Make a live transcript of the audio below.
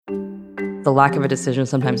the lack of a decision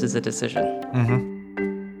sometimes is a decision.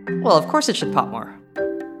 Well, of course it should pop more.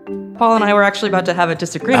 Paul and I were actually about to have a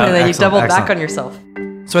disagreement, and then you doubled back on yourself.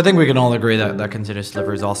 So I think we can all agree that continuous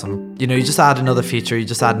delivery is awesome. You just add another feature, you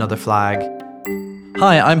just add another flag.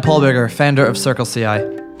 Hi, I'm Paul Bigger, founder of Circle CI.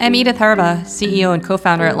 I'm Edith Harba, CEO and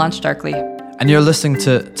co-founder at LaunchDarkly. And you're listening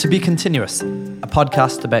to Be Continuous, a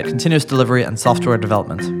podcast about continuous delivery and software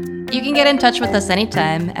development. You can get in touch with us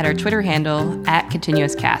anytime at our Twitter handle,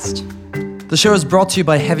 @ContinuousCast. The show is brought to you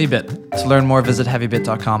by HeavyBit. To learn more, visit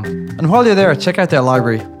heavybit.com. And while you're there, check out their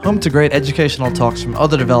library, home to great educational talks from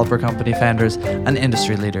other developer company founders and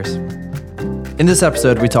industry leaders. In this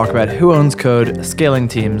episode, we talk about who owns code, scaling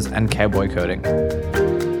teams, and cowboy coding.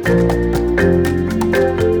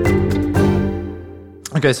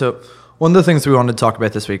 Okay, so one of the things we wanted to talk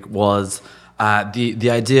about this week was the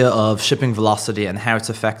idea of shipping velocity and how it's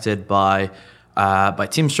affected by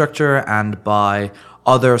team structure and by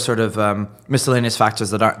other sort of miscellaneous factors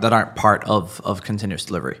that aren't part of continuous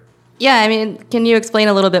delivery. Yeah, I mean, can you explain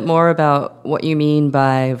a little bit more about what you mean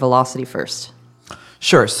by velocity first?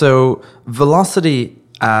 Sure. So velocity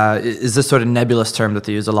is this sort of nebulous term that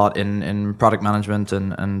they use a lot in product management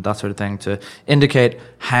and that sort of thing to indicate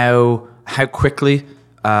how quickly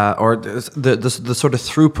or the sort of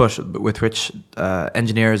throughput with which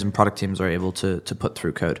engineers and product teams are able to put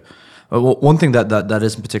through code. Well, one thing that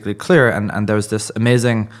isn't particularly clear, and there was this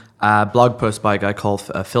amazing blog post by a guy called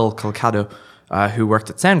Phil Calcado, who worked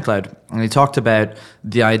at SoundCloud, and he talked about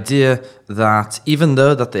the idea that even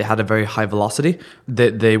though that they had a very high velocity,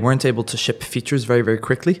 they weren't able to ship features very, very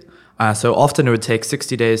quickly. So often it would take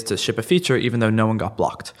 60 days to ship a feature, even though no one got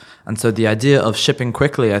blocked. And so the idea of shipping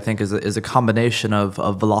quickly, I think, is a combination of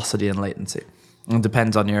velocity and latency. It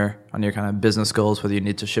depends on your kind of business goals, whether you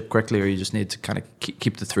need to ship quickly or you just need to kind of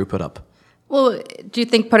keep the throughput up. Well, do you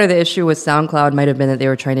think part of the issue with SoundCloud might have been that they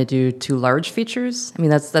were trying to do too large features? I mean,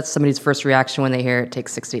 that's somebody's first reaction when they hear it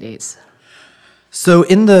takes 60 days. So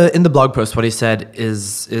in the blog post, what he said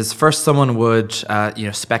is first someone would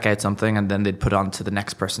spec out something and then they'd put it onto the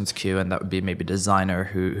next person's queue, and that would be maybe a designer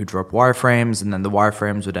who drew up wireframes, and then the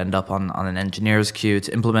wireframes would end up on an engineer's queue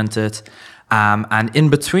to implement it. And in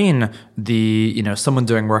between someone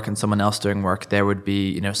doing work and someone else doing work, there would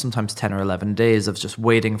be, sometimes 10 or 11 days of just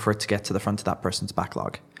waiting for it to get to the front of that person's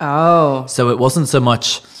backlog. Oh. So it wasn't so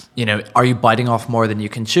much, are you biting off more than you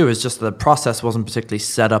can chew? It's just the process wasn't particularly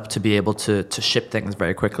set up to be able to ship things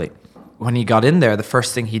very quickly. When he got in there, the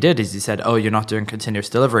first thing he did is he said, oh, you're not doing continuous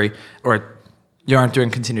delivery, or you aren't doing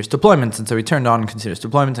continuous deployment. And so he turned on continuous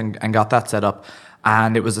deployment and got that set up.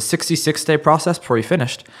 And it was a 66-day process before he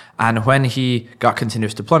finished. And when he got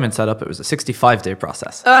continuous deployment set up, it was a 65-day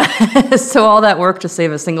process. So all that work to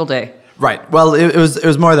save a single day. Right. Well, it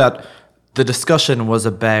was more that the discussion was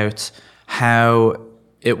about how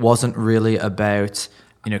it wasn't really about,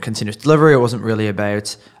 continuous delivery. It wasn't really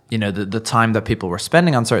about, the time that people were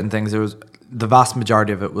spending on certain things. It was the vast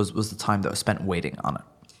majority of it was the time that was spent waiting on it.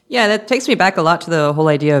 Yeah, that takes me back a lot to the whole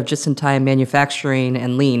idea of just-in-time manufacturing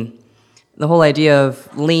and lean. The whole idea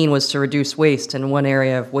of lean was to reduce waste, and one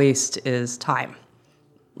area of waste is time.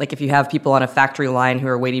 Like if you have people on a factory line who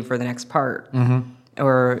are waiting for the next part,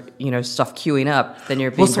 or stuff queuing up, then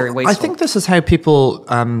you're being very wasteful. I think this is how people.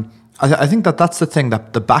 I think that's the thing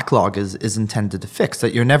that the backlog is intended to fix.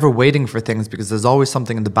 That you're never waiting for things because there's always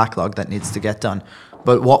something in the backlog that needs to get done.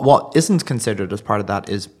 But what isn't considered as part of that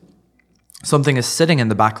is something is sitting in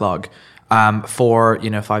the backlog. For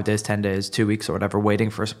 5 days, 10 days, 2 weeks, or whatever, waiting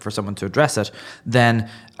for someone to address it, then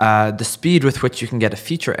the speed with which you can get a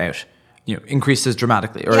feature out, increases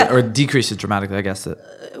dramatically or decreases dramatically, I guess.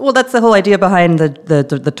 Well, that's the whole idea behind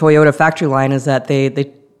the Toyota factory line, is that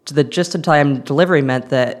the just-in-time delivery meant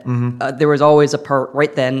that there was always a part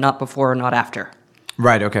right then, not before, not after.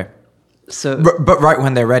 Right. Okay. So, but right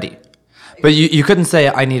when they're ready. But you couldn't say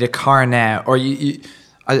I need a car now, or you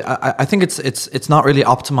I think it's not really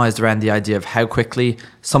optimized around the idea of how quickly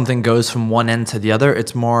something goes from one end to the other.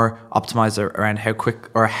 It's more optimized around how quick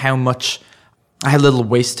or how little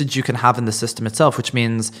wastage you can have in the system itself, which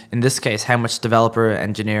means in this case how much developer,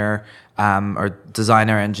 engineer, or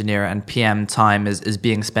designer, engineer, and PM time is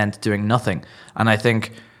being spent doing nothing. And I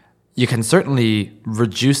think you can certainly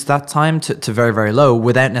reduce that time to very, very low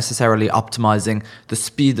without necessarily optimizing the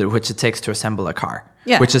speed at which it takes to assemble a car.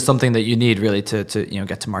 Yeah. Which is something that you need really to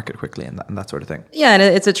get to market quickly and that sort of thing. Yeah, and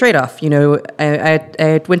it's a trade-off.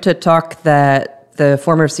 I went to a talk that the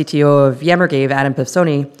former CTO of Yammer gave, Adam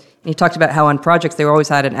Pivsoni, and he talked about how on projects they always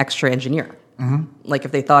had an extra engineer. Like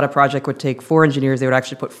if they thought a project would take 4 engineers, they would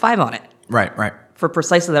actually put 5 on it. Right. For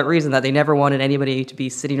precisely that reason, that they never wanted anybody to be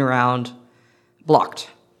sitting around blocked.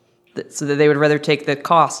 so that they would rather take the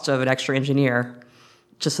cost of an extra engineer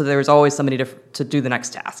just so there was always somebody to do the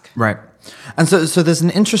next task. Right. And so there's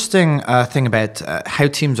an interesting thing about how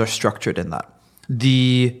teams are structured in that.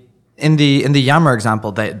 In the Yammer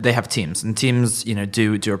example, they have teams, and teams,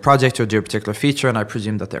 do a project or do a particular feature, and I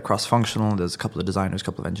presume that they're cross-functional. There's a couple of designers, a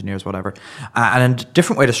couple of engineers, whatever. And a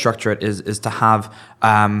different way to structure it is to have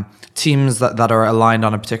teams that are aligned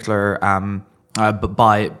on a particular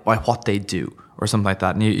by what they do, or something like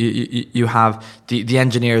that. And you have the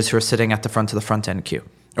engineers who are sitting at the front of the front end queue,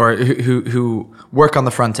 or who work on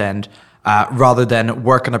the front end. Rather than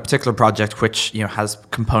work on a particular project which has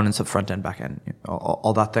components of front end, back end,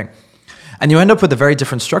 all that thing, and you end up with a very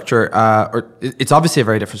different structure, or it's obviously a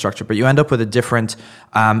very different structure, but you end up with a different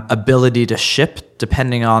ability to ship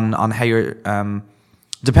depending on how you're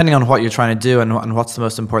depending on what you're trying to do and what's the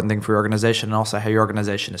most important thing for your organization, and also how your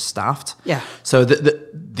organization is staffed. Yeah. So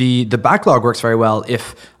the backlog works very well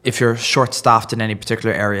if you're short staffed in any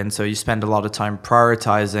particular area, and so you spend a lot of time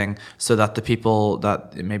prioritizing so that the people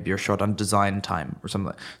that maybe you're short on design time or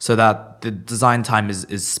something, so that the design time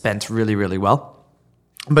is spent really, really well.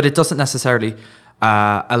 But it doesn't necessarily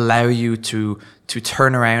allow you to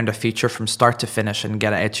turn around a feature from start to finish and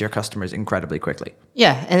get it out to your customers incredibly quickly.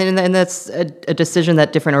 Yeah, and that's a decision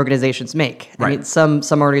that different organizations make. Right. I mean,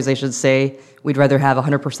 some organizations say we'd rather have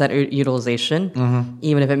 100% utilization,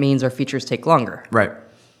 even if it means our features take longer. Right.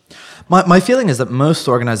 My feeling is that most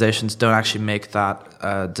organizations don't actually make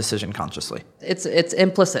that decision consciously. It's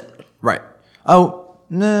implicit. Right. Oh,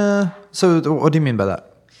 nah. So what do you mean by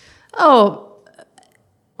that? Oh,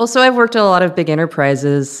 well, so I've worked at a lot of big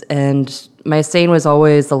enterprises, and my saying was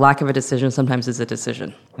always the lack of a decision sometimes is a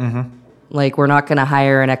decision. Mm-hmm. Like, we're not going to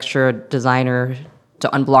hire an extra designer to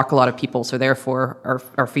unblock a lot of people, so therefore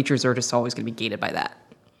our features are just always going to be gated by that.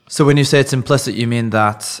 So when you say it's implicit, you mean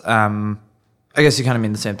that, I guess you kind of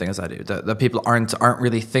mean the same thing as I do, that people aren't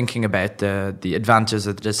really thinking about the advantages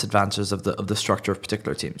or the disadvantages of the structure of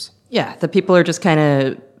particular teams. Yeah, the people are just kind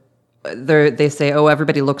of... They say, oh,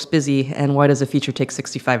 everybody looks busy, and why does a feature take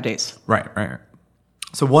 65 days? Right.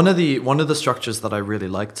 So one of the structures that I really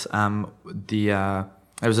liked, there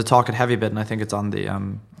was a talk at HeavyBit, and I think it's on the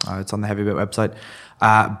HeavyBit website,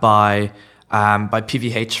 by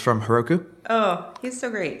PVH from Heroku. Oh, he's so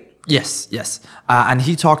great. Yes, and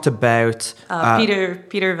he talked about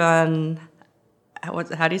Peter Van.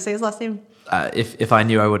 How do you say his last name? If I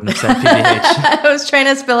knew, I wouldn't have said PVH. I was trying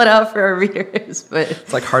to spell it out for our readers, but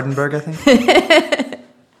it's like Hardenberg, I think.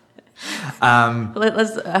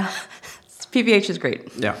 PVH is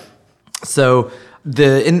great. Yeah. So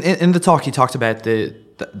in the talk, he talked about that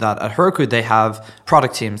at Heroku they have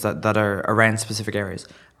product teams that are around specific areas,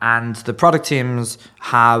 and the product teams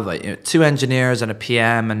have 2 engineers and a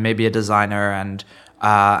PM and maybe a designer, and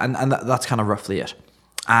that's kind of roughly it.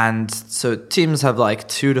 And so teams have like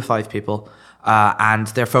 2 to 5 people. And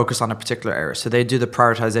they're focused on a particular area. So they do the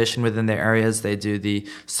prioritization within their areas. They do the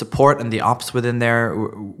support and the ops within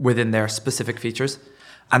their specific features.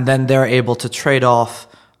 And then they're able to trade off,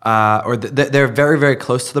 they're very, very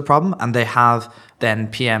close to the problem. And they have then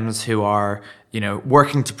PMs who are,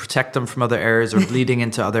 working to protect them from other areas or bleeding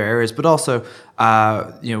into other areas, but also,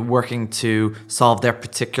 working to solve their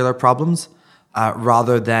particular problems,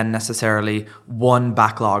 rather than necessarily one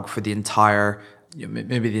backlog for the entire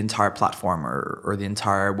maybe the entire platform or the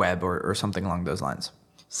entire web or something along those lines.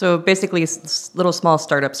 So basically little small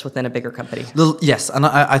startups within a bigger company. Yes, and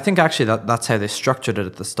I think actually that's how they structured it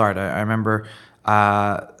at the start. I remember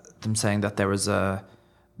them saying that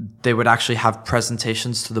they would actually have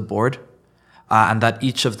presentations to the board, and that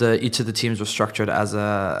each of the teams was structured as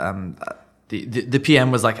the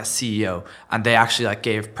PM was like a CEO, and they actually like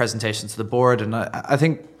gave presentations to the board, and I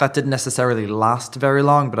think that didn't necessarily last very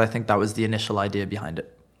long, but I think that was the initial idea behind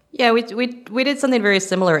it. Yeah, we did something very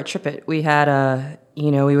similar at TripIt. We had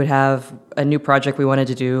we would have a new project we wanted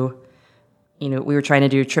to do. We were trying to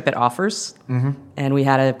do TripIt offers, and we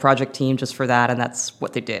had a project team just for that, and that's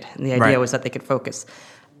what they did. And the idea was that they could focus.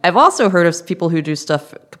 I've also heard of people who do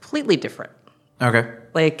stuff completely different. Okay.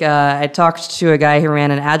 Like I talked to a guy who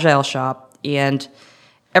ran an agile shop, and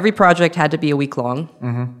every project had to be a week long,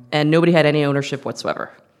 and nobody had any ownership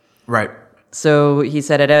whatsoever. Right. So he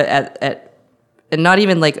said and not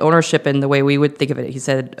even like ownership in the way we would think of it. He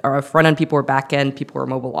said our front end people were back end, people were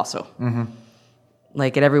mobile also.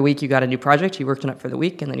 Like every week you got a new project, you worked on it for the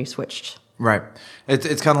week, and then you switched. Right.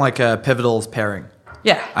 It's kind of like a Pivotal's pairing.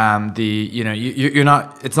 Yeah. You're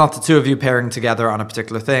not. It's not the 2 of you pairing together on a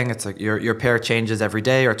particular thing. It's like your pair changes every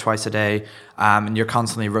day or twice a day, and you're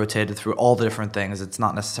constantly rotated through all the different things. It's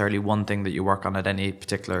not necessarily one thing that you work on at any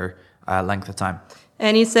particular length of time.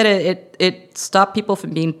 And he said it stopped people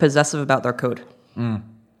from being possessive about their code.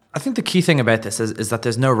 I think the key thing about this is that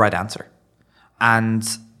there's no right answer. And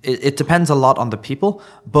it depends a lot on the people.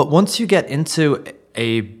 But once you get into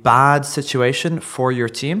a bad situation for your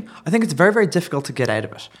team, I think it's very, very difficult to get out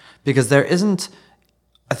of it. Because there isn't...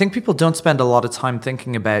 I think people don't spend a lot of time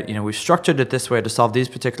thinking about, we've structured it this way to solve these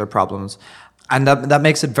particular problems. And that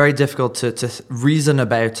makes it very difficult to reason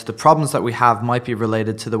about the problems that we have might be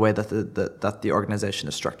related to the way that the organization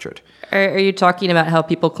is structured. Are you talking about how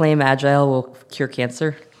people claim Agile will cure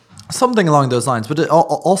cancer? Something along those lines, but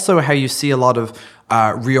also how you see a lot of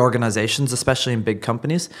reorganizations, especially in big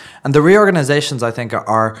companies. And the reorganizations, I think,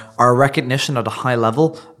 are a recognition at a high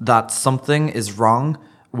level that something is wrong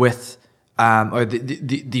with... or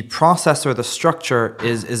the process or the structure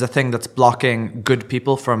is a thing that's blocking good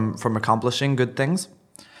people from accomplishing good things.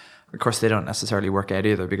 Of course, they don't necessarily work out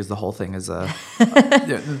either because the whole thing is...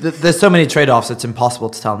 there's so many trade-offs, it's impossible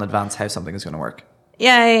to tell in advance how something is going to work.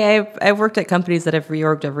 Yeah, I've worked at companies that have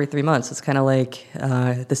reorged every 3 months. It's kind of like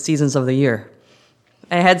the seasons of the year.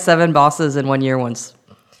 I had 7 bosses in 1 year once.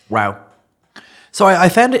 Wow. So I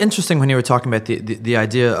found it interesting when you were talking about the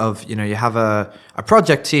idea of, you have a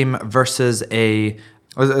project team versus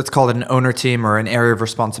let's call it an owner team or an area of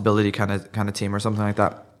responsibility kind of team or something like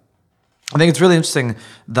that. I think it's really interesting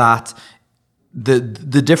that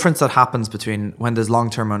the difference that happens between when there's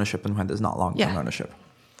long-term ownership and when there's not long-term ownership.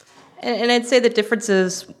 And I'd say the difference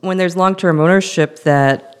is when there's long-term ownership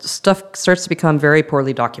that stuff starts to become very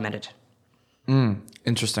poorly documented.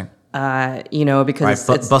 Interesting. Because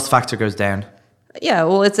right, bus factor goes down. Yeah,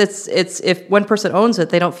 well, it's if one person owns it,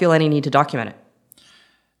 they don't feel any need to document it.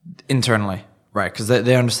 Internally, right, because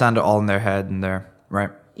they understand it all in their head and they're, right.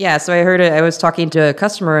 Yeah, so I was talking to a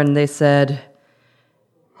customer and they said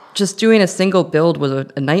just doing a single build was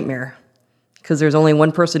a nightmare because there's only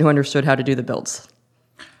one person who understood how to do the builds.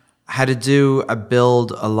 How to do a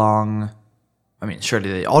build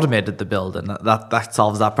surely they automated the build and that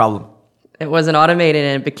solves that problem. It wasn't automated,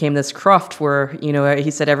 and it became this cruft where, he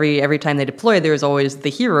said every time they deployed, there was always the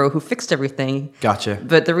hero who fixed everything. Gotcha.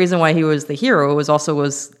 But the reason why he was the hero was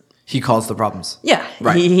he caused the problems. Yeah.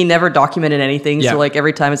 Right. He never documented anything. Yeah. So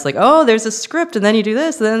every time it's there's a script, and then you do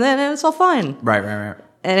this, and then it's all fine. Right.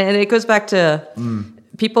 And it goes back to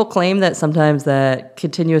people claim that sometimes that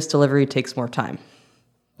continuous delivery takes more time.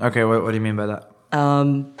 Okay, what do you mean by that?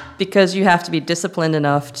 Because you have to be disciplined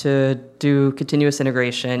enough to do continuous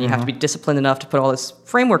integration. You have to be disciplined enough to put all this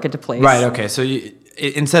framework into place. Right, okay. So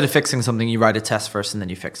instead of fixing something, you write a test first and then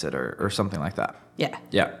you fix it or something like that. Yeah.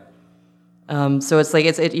 Yeah. So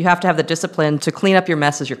you have to have the discipline to clean up your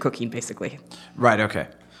mess as you're cooking, basically. Right, okay.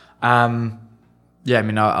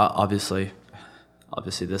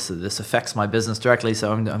 Obviously this affects my business directly,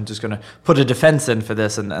 so I'm just going to put a defense in for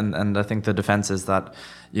this, and I think the defense is that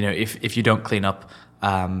if you don't clean up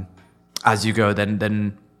as you go,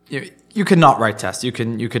 then you cannot write tests, you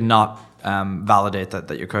cannot validate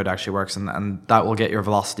that your code actually works, and that will get your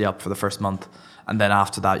velocity up for the first month, and then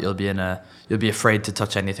after that you'll be afraid to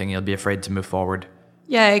touch anything, you'll be afraid to move forward.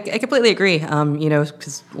 Yeah, I completely agree.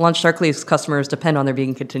 Because LaunchDarkly's customers depend on there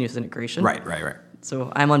being continuous integration. Right. So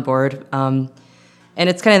I'm on board. And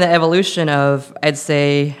it's kind of the evolution of, I'd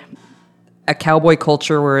say, a cowboy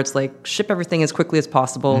culture where it's ship everything as quickly as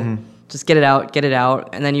possible, just get it out,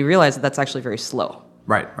 and then you realize that that's actually very slow.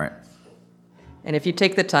 Right. And if you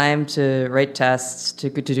take the time to write tests, to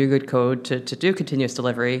do good code, to do continuous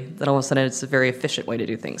delivery, then all of a sudden it's a very efficient way to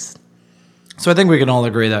do things. So I think we can all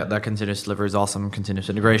agree that continuous delivery is awesome, continuous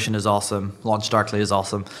integration is awesome, LaunchDarkly is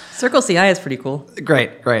awesome. Circle CI is pretty cool.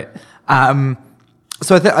 Great.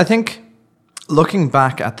 So I think looking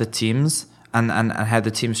back at the teams and how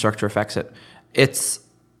the team structure affects it, it's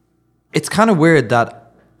kind of weird that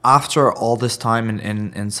after all this time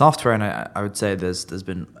in software, and I would say there's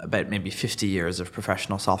been about maybe 50 years of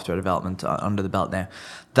professional software development under the belt now,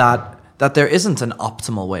 that there isn't an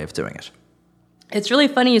optimal way of doing it. It's really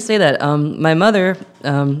funny you say that. My mother,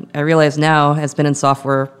 I realize now, has been in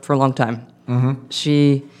software for a long time. Mm-hmm.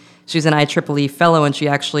 She's an IEEE fellow, and she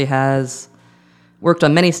actually has worked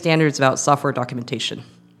on many standards about software documentation.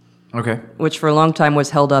 Okay. Which for a long time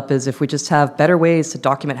was held up as if we just have better ways to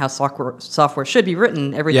document how software should be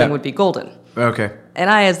written, everything would be golden. Okay. And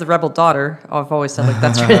I, as the rebel daughter, I've always said,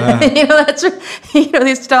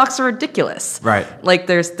 these talks are ridiculous. Right.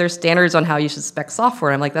 There's standards on how you should spec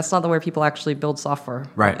software. I'm like, that's not the way people actually build software.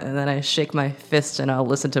 Right. And then I shake my fist and I'll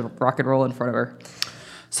listen to rock and roll in front of her.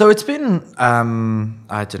 So it's been,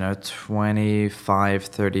 25,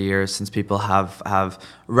 30 years since people have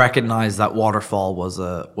recognized that waterfall was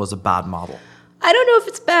a bad model. I don't know if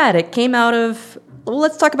it's bad. It came out of,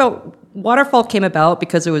 let's talk about Waterfall came about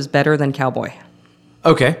because it was better than Cowboy.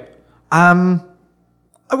 Okay. I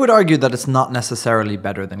would argue that it's not necessarily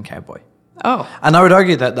better than Cowboy. Oh. And I would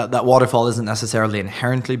argue that Waterfall isn't necessarily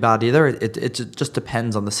inherently bad either. It just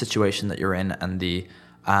depends on the situation that you're in and the...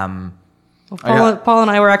 Paul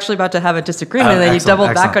and I were actually about to have a disagreement, and then you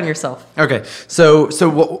doubled back on yourself. Okay. So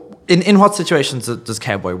in what situations does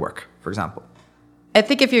Cowboy work, for example? I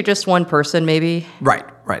think if you're just one person, maybe. Right,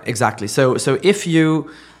 exactly. So if you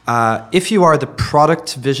are the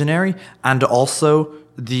product visionary and also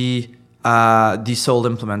the sole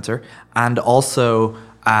implementer, and also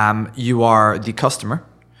you are the customer,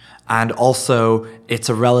 and also it's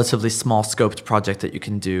a relatively small scoped project that you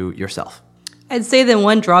can do yourself. I'd say that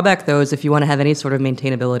one drawback, though, is if you want to have any sort of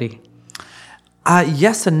maintainability.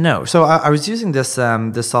 Yes and no. So I was using this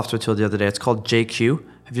software tool the other day. It's called JQ.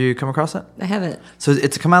 Have you come across it? I haven't. So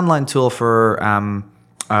it's a command line tool for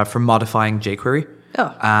modifying jQuery.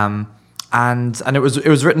 Oh. And it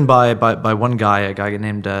was written by one guy, a guy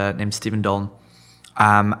named Stephen Dolan.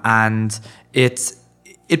 And it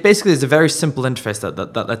basically is a very simple interface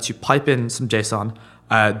that lets you pipe in some JSON,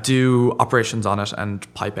 do operations on it,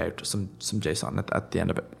 and pipe out some JSON at the end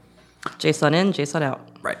of it. JSON in, JSON out.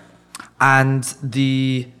 Right. And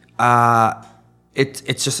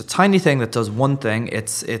it's just a tiny thing that does one thing.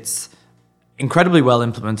 It's incredibly well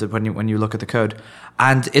implemented when you look at the code,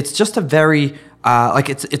 and it's just a very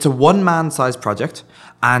it's a one-man size project,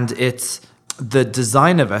 and the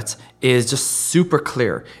design of it is just super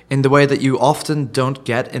clear in the way that you often don't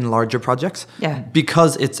get in larger projects. Yeah.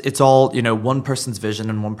 Because it's all one person's vision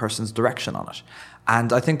and one person's direction on it.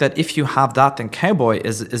 And I think that if you have that, then Cowboy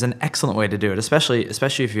is an excellent way to do it, especially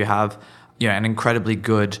if you have an incredibly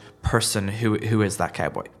good person who is that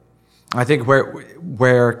cowboy. I think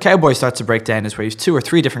where Cowboy starts to break down is where you have 2 or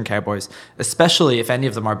 3 different cowboys, especially if any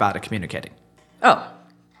of them are bad at communicating. Oh.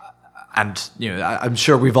 And I'm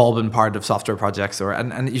sure we've all been part of software projects,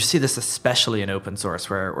 and you see this especially in open source,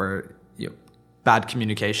 where bad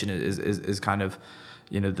communication is kind of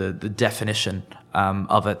the definition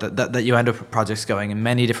of it. That you end up with projects going in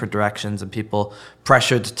many different directions, and people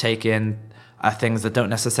pressured to take in things that don't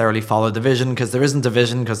necessarily follow the vision, because there isn't a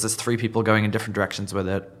vision, because there's 3 people going in different directions with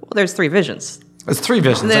it. Well, there's 3 visions. There's 3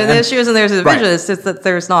 visions. The issue isn't there's a vision; it's just that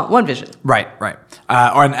there's not one vision. Right.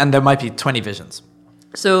 And there might be 20 visions.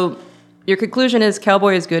 So your conclusion is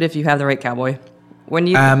Cowboy is good if you have the right cowboy. When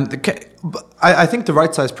you, I think the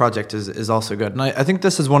right size project is also good, and I think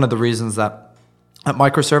this is one of the reasons that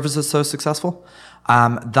microservice is so successful.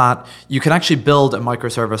 That you can actually build a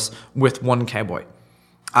microservice with one cowboy,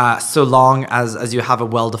 so long as you have a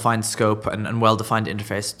well-defined scope and well-defined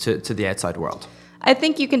interface to the outside world. I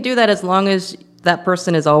think you can do that as long as that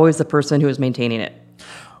person is always the person who is maintaining it.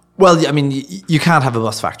 Well, I mean, you can't have a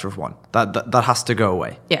bus factor of 1. That has to go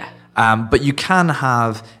away. Yeah. But you can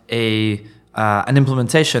have an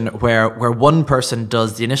implementation where one person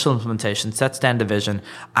does the initial implementation, sets down the vision,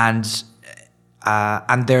 and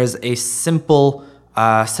there's a simple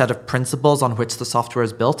set of principles on which the software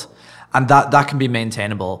is built, and that can be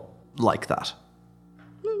maintainable like that.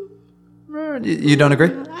 You don't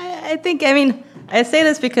agree? I think, I say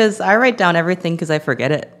this because I write down everything because I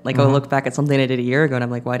forget it. Like, I'll look back at something I did a year ago, and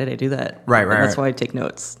I'm like, why did I do that? Right. And that's why I take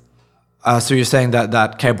notes. So you're saying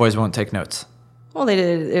that cowboys won't take notes? Well, they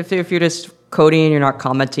did. If you're just coding and you're not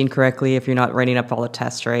commenting correctly, if you're not writing up all the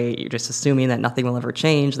tests right, you're just assuming that nothing will ever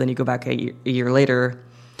change. Then you go back a year later.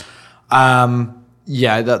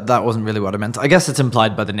 Yeah, that wasn't really what I meant. I guess it's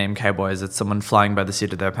implied by the name Cowboys. It's someone flying by the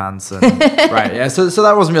seat of their pants. And, right, yeah. So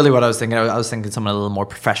that wasn't really what I was thinking. I was thinking someone a little more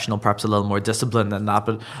professional, perhaps a little more disciplined than that.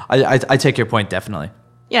 But I take your point, definitely.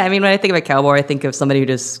 Yeah, when I think of a cowboy, I think of somebody who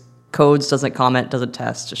just codes, doesn't comment, doesn't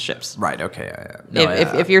test, just ships. Right, okay. No,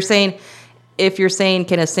 if you're saying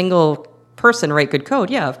can a single person write good code?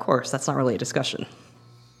 Yeah, of course. That's not really a discussion.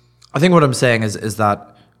 I think what I'm saying is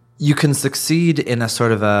that you can succeed in a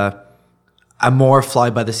sort of a more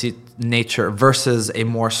fly-by-the-seat nature versus a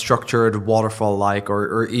more structured waterfall-like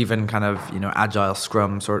or even kind of agile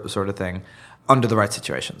Scrum sort of thing under the right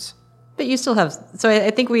situations. But you still have. So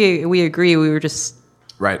I think we agree. We were just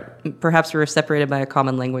right. Perhaps we were separated by a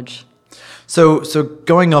common language. So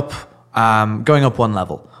going up one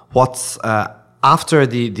level. What's after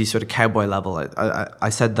the sort of cowboy level? I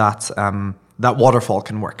said that that waterfall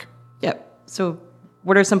can work. Yep. So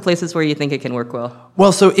what are some places where you think it can work well?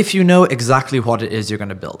 Well, so if you know exactly what it is you're going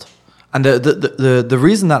to build, and the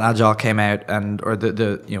reason that Agile came out,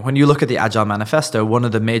 when you look at the Agile Manifesto, one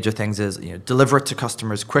of the major things is deliver it to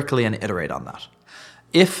customers quickly and iterate on that.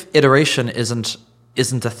 If iteration isn't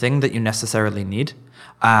a thing that you necessarily need,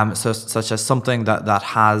 such as something that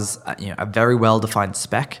has a very well defined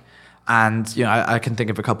spec, And I can think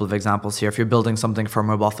of a couple of examples here. If you're building something for a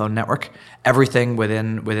mobile phone network, everything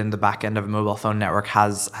within the back end of a mobile phone network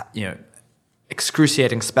has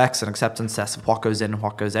excruciating specs and acceptance tests of what goes in and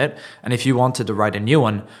what goes out. And if you wanted to write a new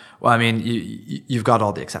one, well, I mean, you've got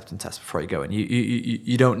all the acceptance tests before you go in.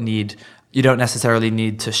 You don't necessarily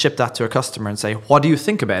need to ship that to a customer and say, what do you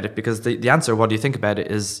think about it? Because the answer, what do you think about it,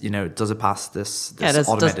 is, does it pass this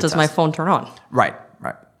automated does test? my phone turn on? Right.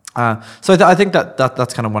 So I think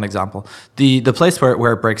that's kind of one example. The place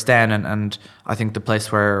where it breaks down, and I think the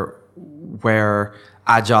place where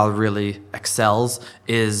Agile really excels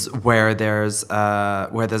is where there's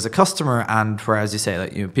a customer, and where, as you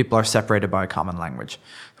say, people are separated by a common language,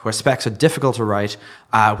 where specs are difficult to write,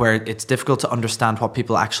 where it's difficult to understand what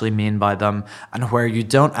people actually mean by them, and where you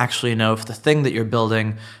don't actually know if the thing that you're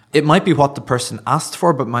building, it might be what the person asked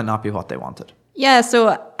for, but might not be what they wanted. Yeah,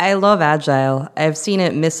 so I love Agile. I've seen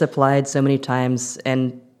it misapplied so many times,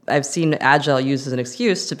 and I've seen Agile used as an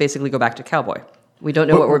excuse to basically go back to Cowboy. We don't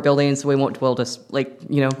know what we're building, so we won't build us,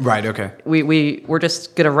 Right, okay. We're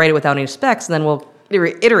just going to write it without any specs, and then we'll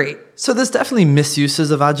iterate. So there's definitely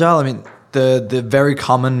misuses of Agile. I mean, the very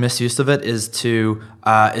common misuse of it is to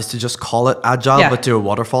just call it Agile, but do a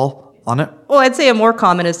waterfall on it. Well, I'd say a more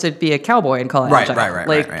common is to be a cowboy and call it Agile.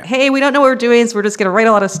 Right. Hey, we don't know what we're doing, so we're just going to write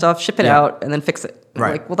a lot of stuff, ship it out, and then fix it.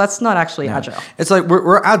 Right. Well, that's not actually Agile. It's like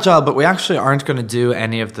we're Agile, but we actually aren't going to do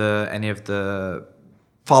any of the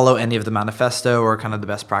follow any of the manifesto or kind of the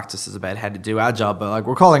best practices about how to do Agile, but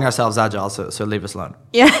we're calling ourselves Agile, so leave us alone.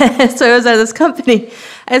 Yeah, so I was at this company.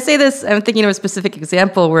 I say this, I'm thinking of a specific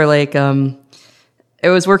example where I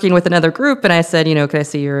was working with another group, and I said, can I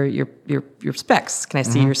see your specs? Can I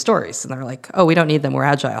see your stories? And they're like, oh, we don't need them, we're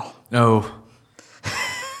Agile. Oh.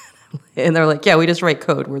 And they're like, yeah, we just write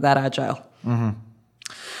code, we're that Agile. Mm-hmm.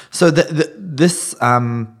 So this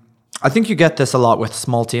I think you get this a lot with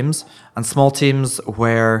small teams, and small teams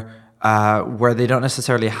where they don't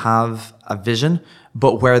necessarily have a vision,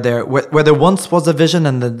 but where there once was a vision,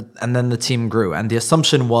 and then the team grew, and the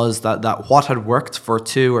assumption was that what had worked for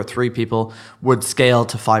 2 or 3 people would scale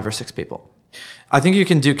to 5 or 6 people. I think you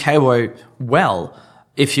can do Cowboy well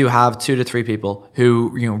if you have 2 to 3 people who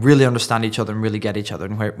really understand each other and really get each other,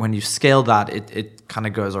 and when you scale that, it kind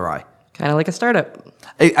of goes awry. Kind of like a startup.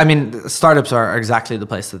 I mean, startups are exactly the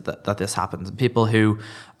place that this happens. People who,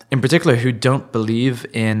 in particular, who don't believe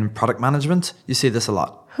in product management, you see this a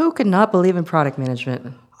lot. Who could not believe in product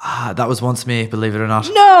management? That was once me, believe it or not.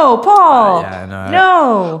 No, Paul. Yeah, no.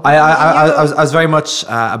 No. I was very much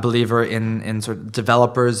a believer in sort of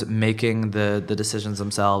developers making the decisions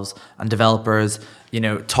themselves, and developers,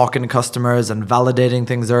 talking to customers and validating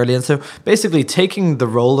things early. And so basically taking the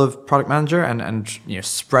role of product manager and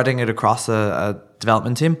spreading it across a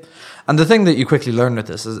development team. And the thing that you quickly learn with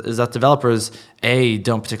this is that developers, A,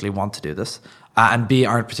 don't particularly want to do this, and B,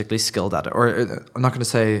 aren't particularly skilled at it. Or I'm not going to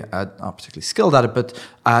say not particularly skilled at it, but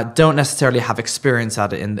don't necessarily have experience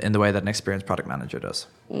at it in the way that an experienced product manager does.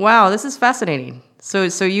 Wow, this is fascinating. So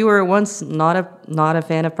you were once not a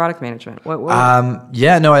fan of product management. What?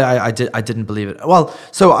 I didn't believe it. Well,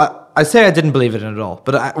 so I say I didn't believe it at all.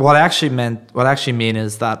 But what I actually mean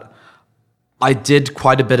is that I did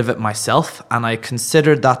quite a bit of it myself, and I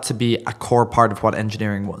considered that to be a core part of what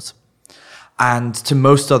engineering was. And to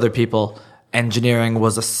most other people, engineering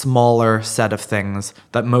was a smaller set of things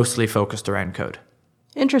that mostly focused around code.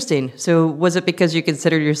 Interesting. So was it because you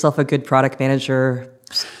considered yourself a good product manager?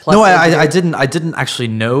 No, I didn't actually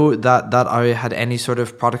know that I had any sort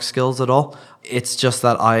of product skills at all. It's just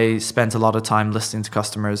that I spent a lot of time listening to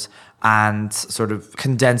customers and sort of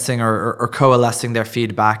condensing or coalescing their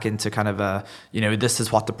feedback into kind of this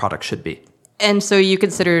is what the product should be. And so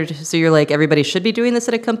you're like, everybody should be doing this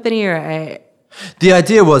at a company, or The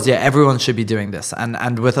idea was, everyone should be doing this,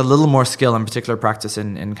 and with a little more skill and particular practice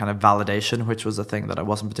in kind of validation, which was a thing that I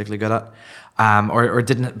wasn't particularly good at, or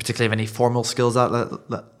didn't particularly have any formal skills at,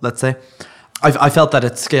 let's say. I felt that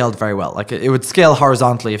it scaled very well. Like it would scale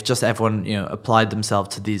horizontally if just everyone applied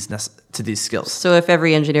themselves to these skills. So if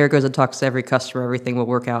every engineer goes and talks to every customer, everything will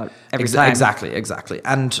work out every time. Exactly.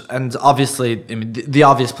 And obviously, I mean, the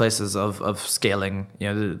obvious places of scaling,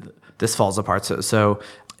 this falls apart. So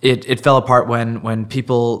it fell apart when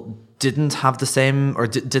people didn't have the same, or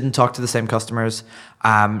didn't talk to the same customers,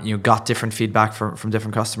 got different feedback from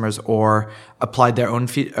different customers, or applied their own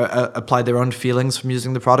feelings from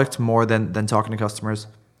using the product more than talking to customers.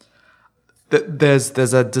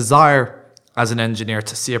 There's a desire as an engineer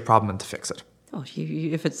to see a problem and to fix it. Oh,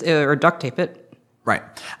 if it's or duct tape it. Right,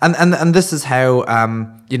 and this is how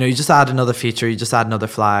you just add another feature, you just add another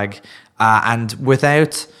flag, and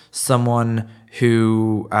without someone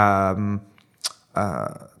who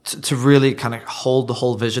to really kind of hold the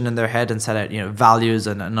whole vision in their head and set out, values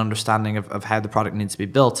and an understanding of how the product needs to be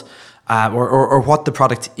built, or what the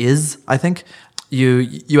product is, I think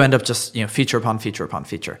you end up just, feature upon feature upon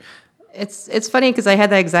feature. It's funny because I had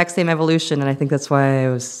that exact same evolution, and I think that's why I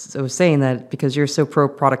was saying that, because you're so pro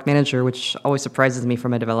product manager, which always surprises me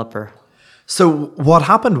from a developer. So what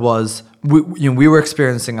happened was we were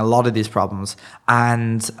experiencing a lot of these problems,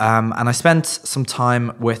 and I spent some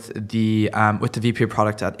time with the VP of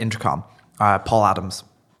product at Intercom, Paul Adams,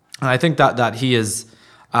 and I think that he is.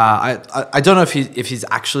 I don't know if he's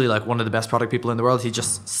actually like one of the best product people in the world. He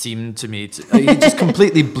just seemed to me he just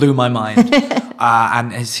completely blew my mind,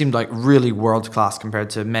 and he seemed like really world class compared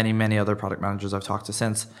to many other product managers I've talked to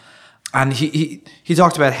since. And he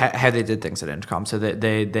talked about how they did things at Intercom. So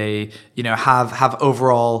they have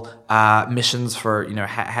overall missions for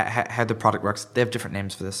how the product works. They have different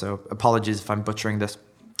names for this, so apologies if I'm butchering this.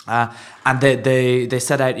 And they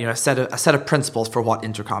set out a set of principles for what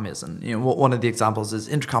Intercom is. And one of the examples is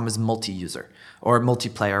Intercom is multi-user or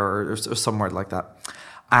multiplayer or some word like that.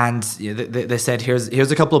 And they said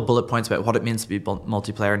here's a couple of bullet points about what it means to be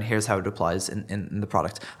multiplayer, and here's how it applies in the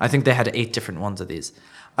product. I think they had 8 different ones of these.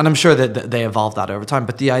 And I'm sure that they evolved that over time.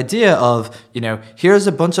 But the idea of, here's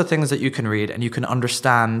a bunch of things that you can read and you can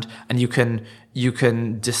understand and you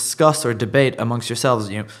can discuss or debate amongst yourselves,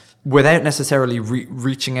 without necessarily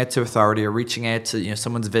reaching out to authority or reaching out to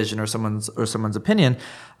someone's vision or someone's opinion,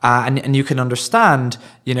 and you can understand,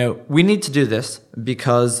 we need to do this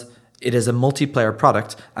because it is a multiplayer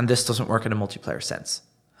product and this doesn't work in a multiplayer sense.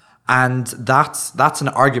 And that's an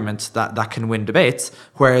argument that can win debates,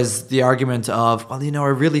 whereas the argument of, well, I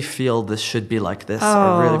really feel this should be like this, or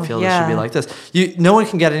I really feel this should be like this. No one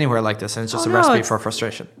can get anywhere like this, and it's just a recipe for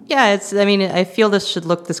frustration. Yeah, I feel this should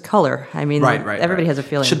look this color. Everybody has a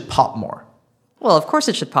feeling. It should pop more. Well, of course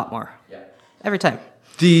it should pop more. Yeah. Every time.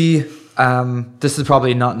 This is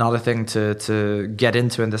probably not a thing to get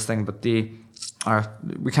into in this thing, but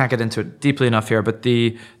we can't get into it deeply enough here, but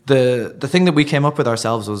the thing that we came up with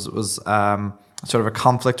ourselves was sort of a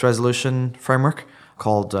conflict resolution framework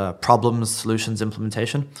called Problems, Solutions,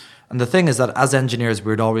 Implementation. And the thing is that as engineers,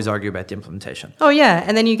 we would always argue about the implementation. Oh, yeah.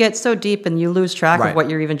 And then you get so deep and you lose track of what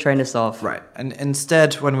you're even trying to solve. Right. And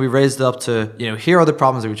instead, when we raised it up to, here are the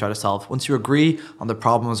problems that we try to solve, once you agree on the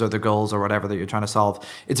problems or the goals or whatever that you're trying to solve,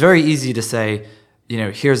 it's very easy to say,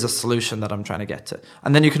 here's a solution that I'm trying to get to.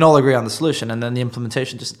 And then you can all agree on the solution, and then the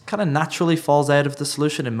implementation just kind of naturally falls out of the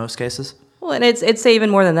solution in most cases. Well, and it's even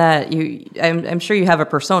more than that. I'm sure you have a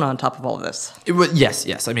persona on top of all of this. Yes.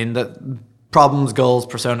 The problems, goals,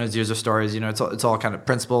 personas, user stories, it's all kind of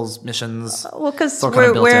principles, missions. Well, because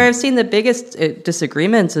where I've seen the biggest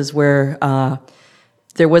disagreements is where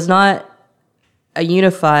there was not a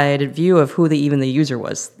unified view of who the user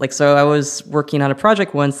was. Like, so I was working on a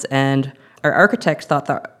project once, and our architect thought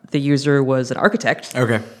that the user was an architect.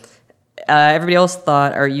 Okay. Everybody else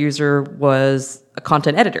thought our user was a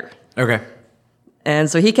content editor. Okay. And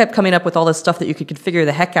so he kept coming up with all this stuff that you could configure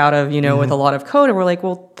the heck out of, with a lot of code. And we're like,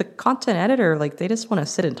 well, the content editor, they just want to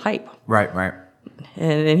sit and type. Right.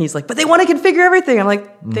 And he's like, but they want to configure everything. I'm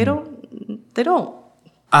like, they don't.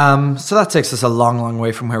 So that takes us a long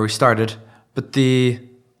way from where we started. But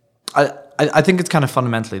I think it's kind of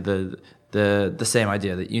fundamentally the same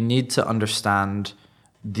idea that you need to understand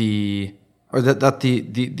the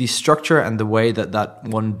structure and the way that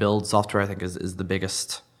one builds software, I think, is the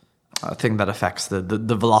biggest thing that affects the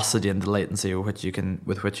velocity and the latency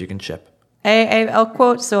with which you can ship. I'll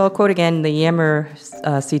quote again the Yammer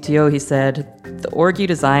CTO. He said, "The org you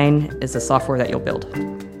design is the software that you'll build."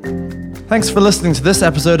 Thanks for listening to this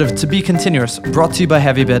episode of To Be Continuous, brought to you by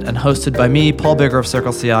Heavybit and hosted by me, Paul Bigger of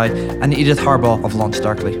CircleCI, and Edith Harbaugh of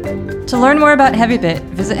LaunchDarkly. To learn more about Heavybit,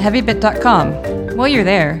 visit heavybit.com. While you're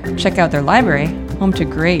there, check out their library, home to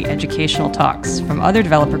great educational talks from other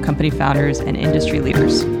developer company founders and industry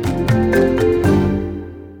leaders.